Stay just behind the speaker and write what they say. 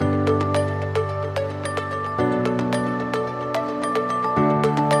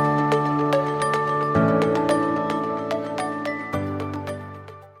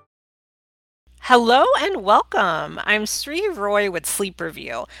Hello and welcome. I'm Sri Roy with Sleep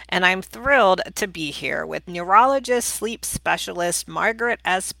Review, and I'm thrilled to be here with neurologist sleep specialist Margaret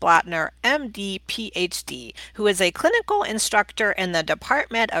S. Blattner, MD, PhD, who is a clinical instructor in the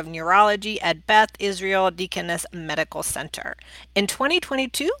Department of Neurology at Beth Israel Deaconess Medical Center. In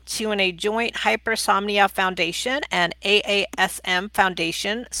 2022, she won a joint Hypersomnia Foundation and AASM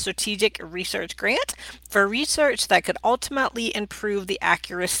Foundation strategic research grant for research that could ultimately improve the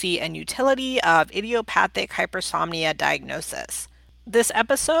accuracy and utility of idiopathic hypersomnia diagnosis. This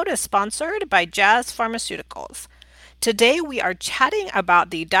episode is sponsored by Jazz Pharmaceuticals. Today we are chatting about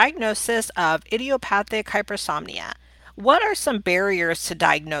the diagnosis of idiopathic hypersomnia. What are some barriers to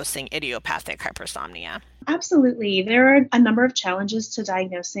diagnosing idiopathic hypersomnia? Absolutely. There are a number of challenges to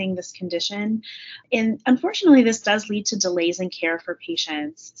diagnosing this condition. And unfortunately, this does lead to delays in care for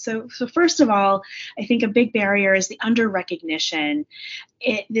patients. So first of all, I think a big barrier is the under recognition.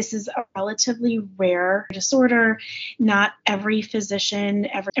 This is a relatively rare disorder. Not every physician,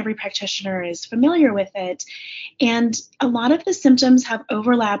 every practitioner is familiar with it. And a lot of the symptoms have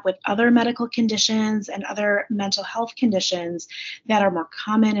overlap with other medical conditions and other mental health conditions that are more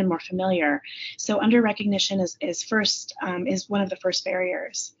common and more familiar. So under recognition is one of the first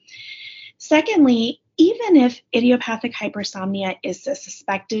barriers. Secondly, even if idiopathic hypersomnia is a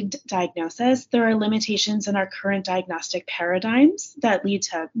suspected diagnosis, there are limitations in our current diagnostic paradigms that lead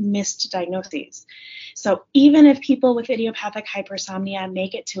to missed diagnoses. So even if people with idiopathic hypersomnia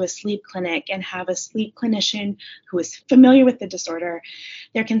make it to a sleep clinic and have a sleep clinician who is familiar with the disorder,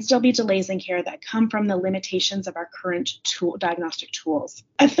 there can still be delays in care that come from the limitations of our current diagnostic tools.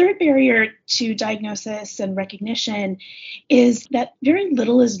 A third barrier to diagnosis and recognition is that very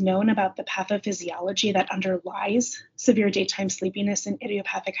little is known about the pathophysiology that underlies severe daytime sleepiness and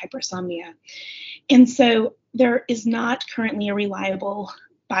idiopathic hypersomnia. And so there is not currently a reliable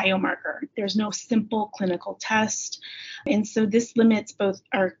biomarker. There's no simple clinical test. And so this limits both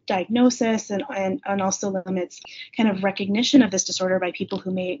our diagnosis and also limits kind of recognition of this disorder by people who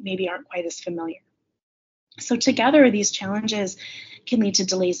maybe aren't quite as familiar. So together, these challenges can lead to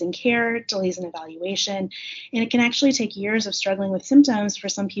delays in care, delays in evaluation, and it can actually take years of struggling with symptoms for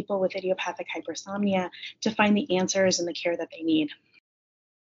some people with idiopathic hypersomnia to find the answers and the care that they need.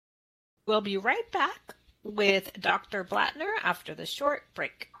 We'll be right back with Dr. Blattner after the short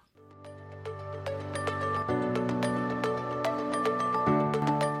break.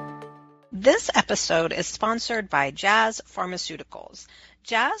 This episode is sponsored by Jazz Pharmaceuticals.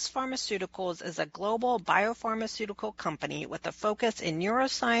 Jazz Pharmaceuticals is a global biopharmaceutical company with a focus in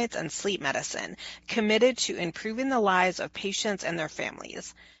neuroscience and sleep medicine, committed to improving the lives of patients and their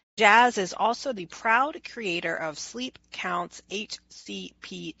families. Jazz is also the proud creator of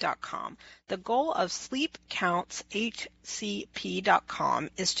SleepCountsHCP.com. The goal of SleepCountsHCP.com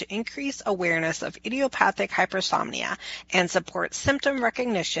is to increase awareness of idiopathic hypersomnia and support symptom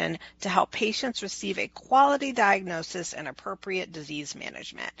recognition to help patients receive a quality diagnosis and appropriate disease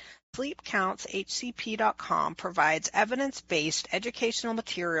management. SleepCountsHCP.com provides evidence-based educational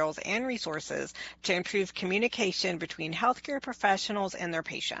materials and resources to improve communication between healthcare professionals and their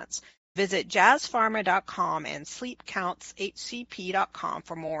patients. Visit jazzpharma.com and sleepcountsHCP.com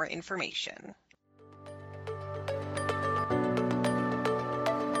for more information.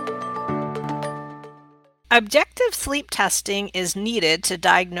 Objective sleep testing is needed to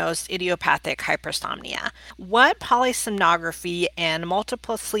diagnose idiopathic hypersomnia. What polysomnography and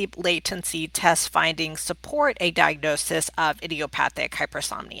multiple sleep latency test findings support a diagnosis of idiopathic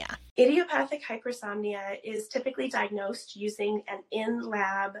hypersomnia? Idiopathic hypersomnia is typically diagnosed using an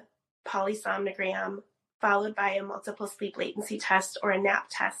in-lab polysomnogram followed by a multiple sleep latency test or a nap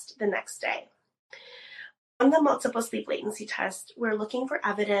test the next day. On the multiple sleep latency test, we're looking for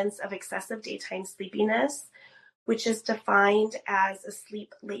evidence of excessive daytime sleepiness, which is defined as a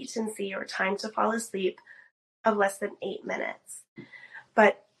sleep latency or time to fall asleep of less than 8 minutes,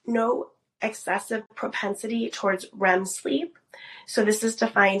 but no excessive propensity towards REM sleep. So this is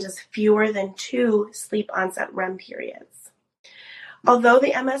defined as fewer than 2 sleep onset REM periods. Although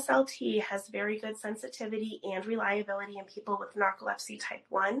the MSLT has very good sensitivity and reliability in people with narcolepsy type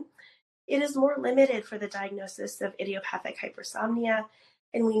 1, it is more limited for the diagnosis of idiopathic hypersomnia,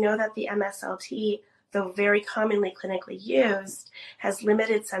 and we know that the MSLT, though very commonly clinically used, has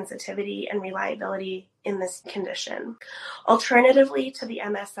limited sensitivity and reliability in this condition. Alternatively to the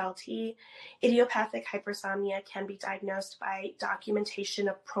MSLT, idiopathic hypersomnia can be diagnosed by documentation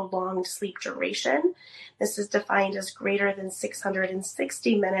of prolonged sleep duration. This is defined as greater than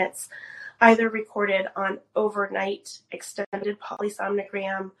 660 minutes, either recorded on overnight extended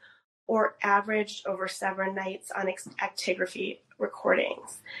polysomnogram or averaged over 7 nights on actigraphy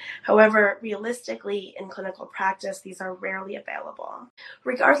recordings. However, realistically, in clinical practice, these are rarely available.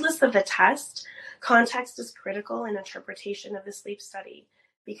 Regardless of the test, context is critical in interpretation of the sleep study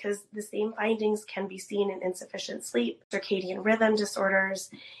because the same findings can be seen in insufficient sleep, circadian rhythm disorders,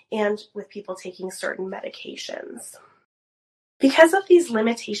 and with people taking certain medications. Because of these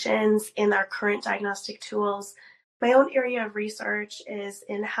limitations in our current diagnostic tools, my own area of research is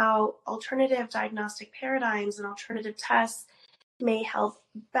in how alternative diagnostic paradigms and alternative tests may help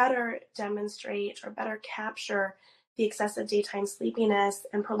better demonstrate or better capture the excessive daytime sleepiness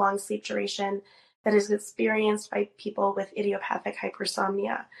and prolonged sleep duration that is experienced by people with idiopathic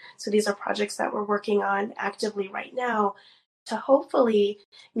hypersomnia. So these are projects that we're working on actively right now to hopefully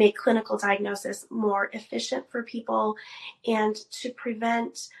make clinical diagnosis more efficient for people and to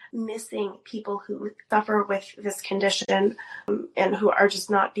prevent missing people who suffer with this condition and who are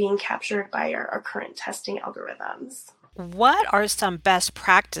just not being captured by our current testing algorithms. What are some best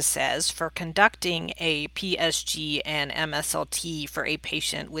practices for conducting a PSG and MSLT for a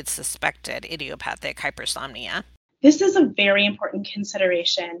patient with suspected idiopathic hypersomnia? This is a very important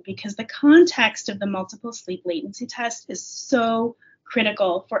consideration because the context of the multiple sleep latency test is so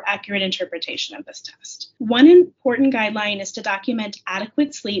critical for accurate interpretation of this test. One important guideline is to document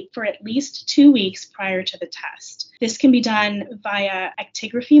adequate sleep for at least 2 weeks prior to the test. This can be done via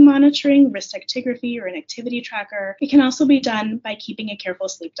actigraphy monitoring, wrist actigraphy, or an activity tracker. It can also be done by keeping a careful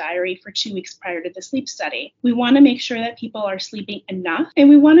sleep diary for 2 weeks prior to the sleep study. We want to make sure that people are sleeping enough, and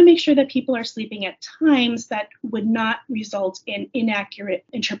we want to make sure that people are sleeping at times that would not result in inaccurate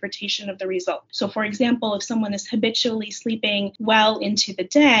interpretation of the result. So, for example, if someone is habitually sleeping well into the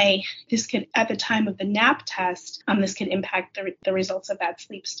day, this could, at the time of the nap test, this could impact the results of that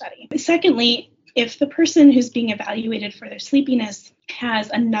sleep study. Secondly, if the person who's being evaluated for their sleepiness has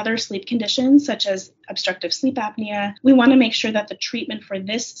another sleep condition, such as obstructive sleep apnea, we want to make sure that the treatment for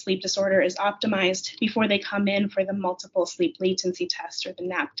this sleep disorder is optimized before they come in for the multiple sleep latency test or the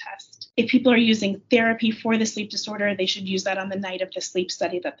nap test. If people are using therapy for the sleep disorder, they should use that on the night of the sleep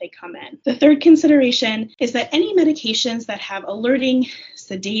study that they come in. The third consideration is that any medications that have alerting,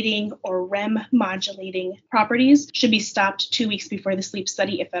 sedating, or REM modulating properties should be stopped 2 weeks before the sleep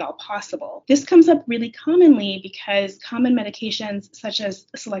study, if at all possible. This comes up really commonly because common medications such as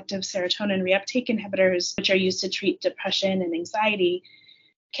selective serotonin reuptake inhibitors, which are used to treat depression and anxiety,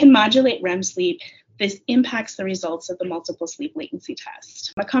 can modulate REM sleep. This impacts the results of the multiple sleep latency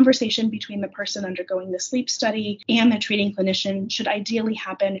test. A conversation between the person undergoing the sleep study and the treating clinician should ideally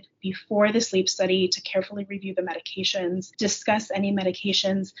happen before the sleep study to carefully review the medications, discuss any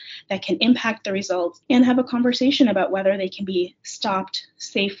medications that can impact the results, and have a conversation about whether they can be stopped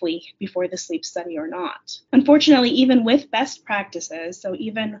safely before the sleep study or not. Unfortunately, even with best practices, so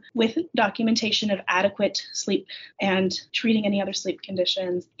even with documentation of adequate sleep and treating any other sleep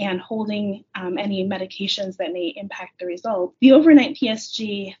conditions and holding any medications that may impact the result, the overnight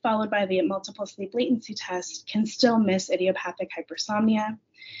PSG followed by the multiple sleep latency test can still miss idiopathic hypersomnia.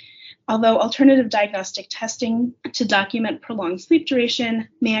 Although alternative diagnostic testing to document prolonged sleep duration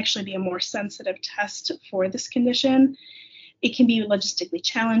may actually be a more sensitive test for this condition, it can be logistically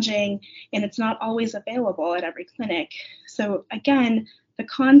challenging and it's not always available at every clinic. So again, the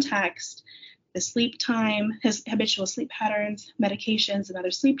context, the sleep time, his habitual sleep patterns, medications, and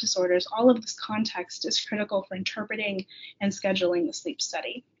other sleep disorders, all of this context is critical for interpreting and scheduling the sleep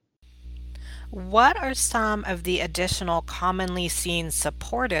study. What are some of the additional commonly seen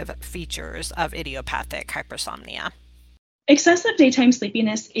supportive features of idiopathic hypersomnia? Excessive daytime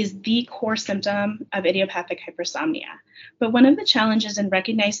sleepiness is the core symptom of idiopathic hypersomnia, but one of the challenges in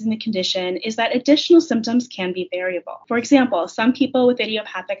recognizing the condition is that additional symptoms can be variable. For example, some people with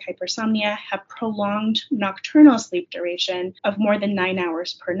idiopathic hypersomnia have prolonged nocturnal sleep duration of more than 9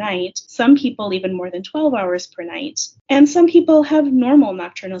 hours per night, some people even more than 12 hours per night, and some people have normal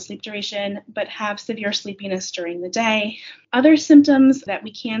nocturnal sleep duration but have severe sleepiness during the day. Other symptoms that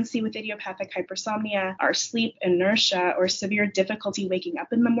we can see with idiopathic hypersomnia are sleep inertia or severe difficulty waking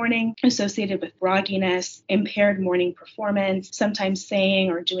up in the morning associated with grogginess, impaired morning performance, sometimes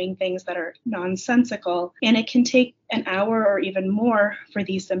saying or doing things that are nonsensical, and it can take an hour or even more for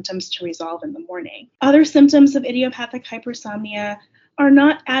these symptoms to resolve in the morning. Other symptoms of idiopathic hypersomnia are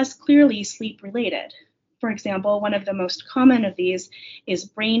not as clearly sleep-related. For example, one of the most common of these is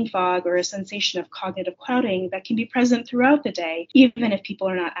brain fog or a sensation of cognitive clouding that can be present throughout the day, even if people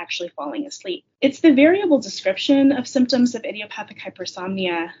are not actually falling asleep. It's the variable description of symptoms of idiopathic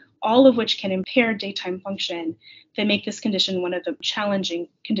hypersomnia, all of which can impair daytime function, that make this condition one of the challenging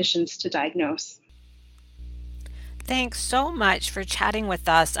conditions to diagnose. Thanks so much for chatting with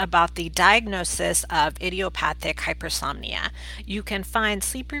us about the diagnosis of idiopathic hypersomnia. You can find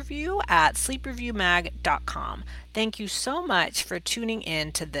Sleep Review at sleepreviewmag.com. Thank you so much for tuning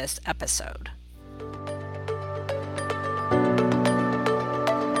in to this episode.